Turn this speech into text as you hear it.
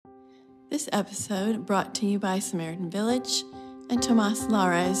This episode brought to you by Samaritan Village and Tomas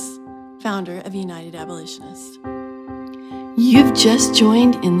Lares, founder of United Abolitionists. You've just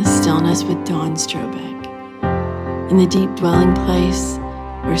joined In the Stillness with Dawn Strobeck, in the deep dwelling place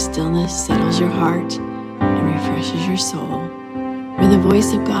where stillness settles your heart and refreshes your soul, where the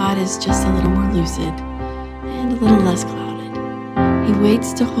voice of God is just a little more lucid and a little less clouded. He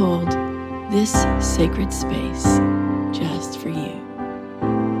waits to hold this sacred space just for you.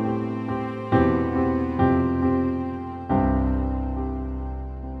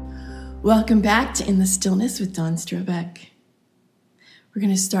 Welcome back to In the Stillness with Dawn Strobeck. We're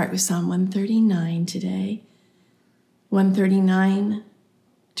going to start with Psalm 139 today.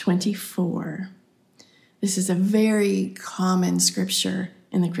 139:24. This is a very common scripture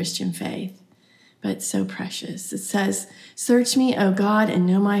in the Christian faith, but so precious. It says, "Search me, O God, and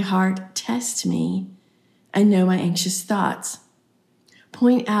know my heart. Test me and know my anxious thoughts.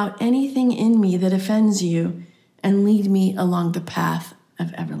 Point out anything in me that offends you and lead me along the path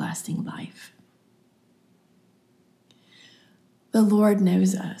of everlasting life." The Lord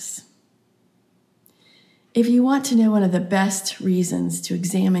knows us. If you want to know one of the best reasons to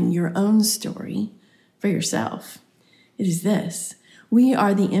examine your own story for yourself, it is this: we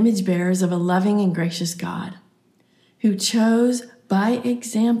are the image bearers of a loving and gracious God who chose by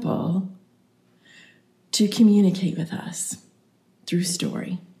example to communicate with us through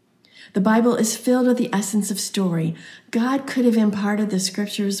story. The Bible is filled with the essence of story. God could have imparted the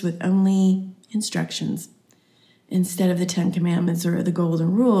scriptures with only instructions. Instead of the 10 commandments or the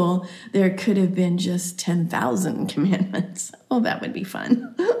golden rule, there could have been just 10,000 commandments. Oh, that would be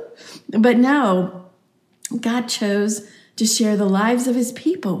fun. But no, God chose to share the lives of his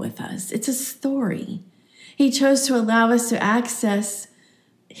people with us. It's a story. He chose to allow us to access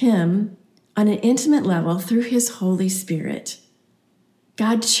him on an intimate level through his Holy Spirit.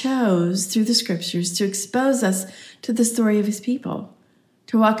 God chose, through the scriptures, to expose us to the story of his people,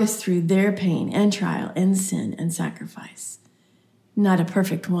 to walk us through their pain and trial and sin and sacrifice, not a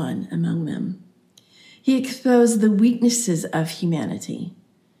perfect one among them. He exposed the weaknesses of humanity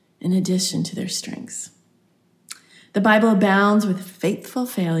in addition to their strengths. The Bible abounds with faithful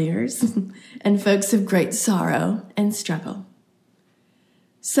failures and folks of great sorrow and struggle.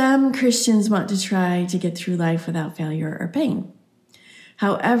 Some Christians want to try to get through life without failure or pain.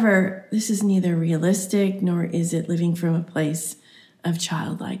 However, this is neither realistic nor is it living from a place of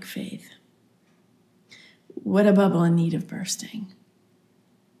childlike faith. What a bubble in need of bursting.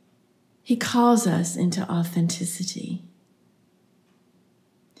 He calls us into authenticity.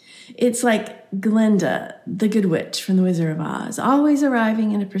 It's like Glinda, the good witch from The Wizard of Oz, always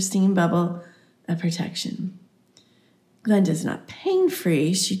arriving in a pristine bubble of protection. Glinda's not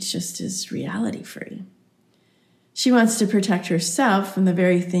pain-free, she just is reality-free. She wants to protect herself from the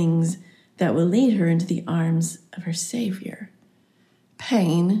very things that will lead her into the arms of her Savior: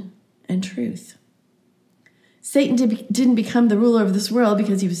 pain and truth. Satan didn't become the ruler of this world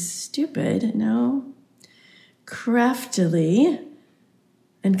because he was stupid. No. Craftily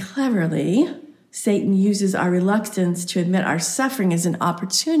and cleverly, Satan uses our reluctance to admit our suffering as an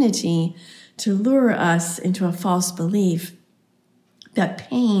opportunity to lure us into a false belief that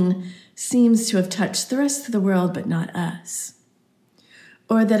pain seems to have touched the rest of the world but not us,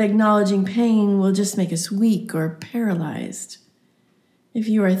 or that acknowledging pain will just make us weak or paralyzed. If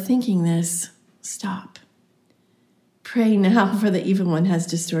you are thinking this, stop. Pray now, for the evil one has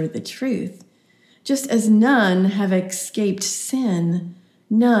distorted the truth. Just as none have escaped sin,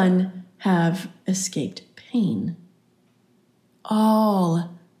 none have escaped pain.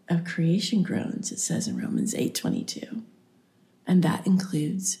 All of creation groans, it says in Romans 8:22, and that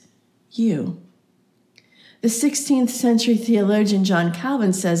includes you. The 16th century theologian John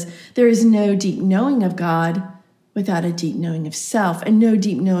Calvin says there is no deep knowing of God without a deep knowing of self, and no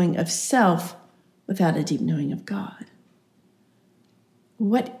deep knowing of self without a deep knowing of God.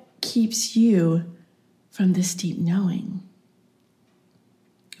 What keeps you from this deep knowing?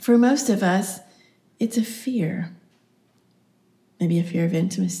 For most of us, it's a fear, maybe a fear of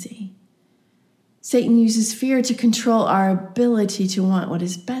intimacy. Satan uses fear to control our ability to want what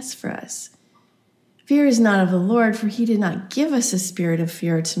is best for us. Fear is not of the Lord, for he did not give us a spirit of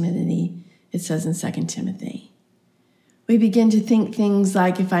fear or timidity, it says in 2 Timothy. We begin to think things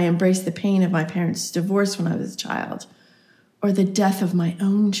like, if I embraced the pain of my parents' divorce when I was a child, or the death of my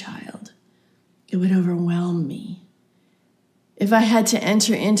own child, it would overwhelm me. If I had to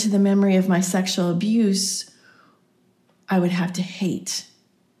enter into the memory of my sexual abuse, I would have to hate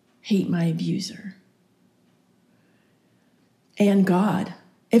my abuser. And God.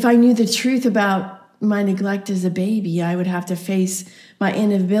 If I knew the truth about my neglect as a baby, I would have to face my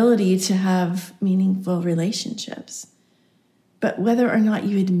inability to have meaningful relationships. But whether or not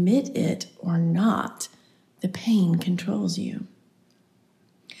you admit it or not, the pain controls you.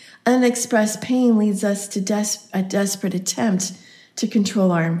 Unexpressed pain leads us to a desperate attempt to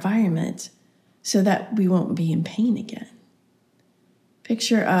control our environment so that we won't be in pain again.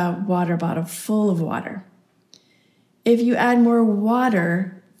 Picture a water bottle full of water. If you add more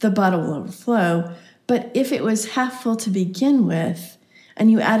water, the bottle will overflow. But if it was half full to begin with, and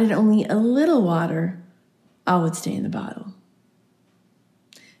you added only a little water, all would stay in the bottle.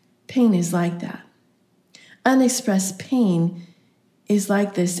 Pain is like that. Unexpressed pain is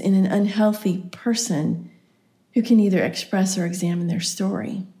like this in an unhealthy person who can neither express or examine their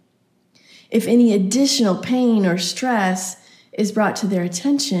story. If any additional pain or stress is brought to their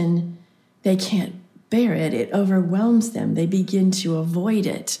attention, they can't bear it. It overwhelms them. They begin to avoid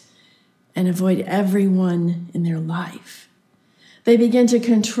it and avoid everyone in their life. They begin to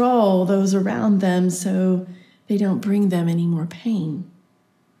control those around them so they don't bring them any more pain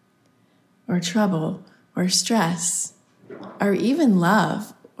or trouble or stress or even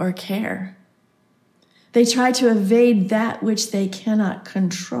love or care. They try to evade that which they cannot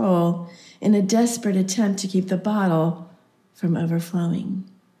control in a desperate attempt to keep the bottle from overflowing.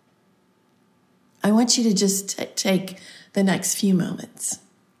 I want you to just take the next few moments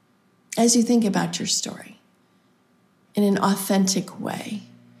as you think about your story in an authentic way.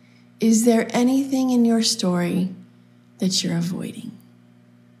 Is there anything in your story that you're avoiding?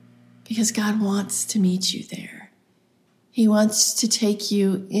 Because God wants to meet you there. He wants to take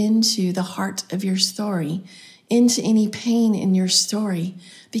you into the heart of your story, into any pain in your story,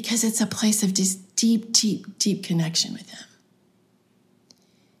 because it's a place of just deep, deep, deep connection with Him.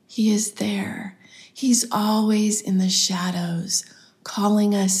 He is there. He's always in the shadows,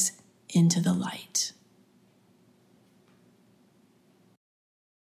 calling us into the light.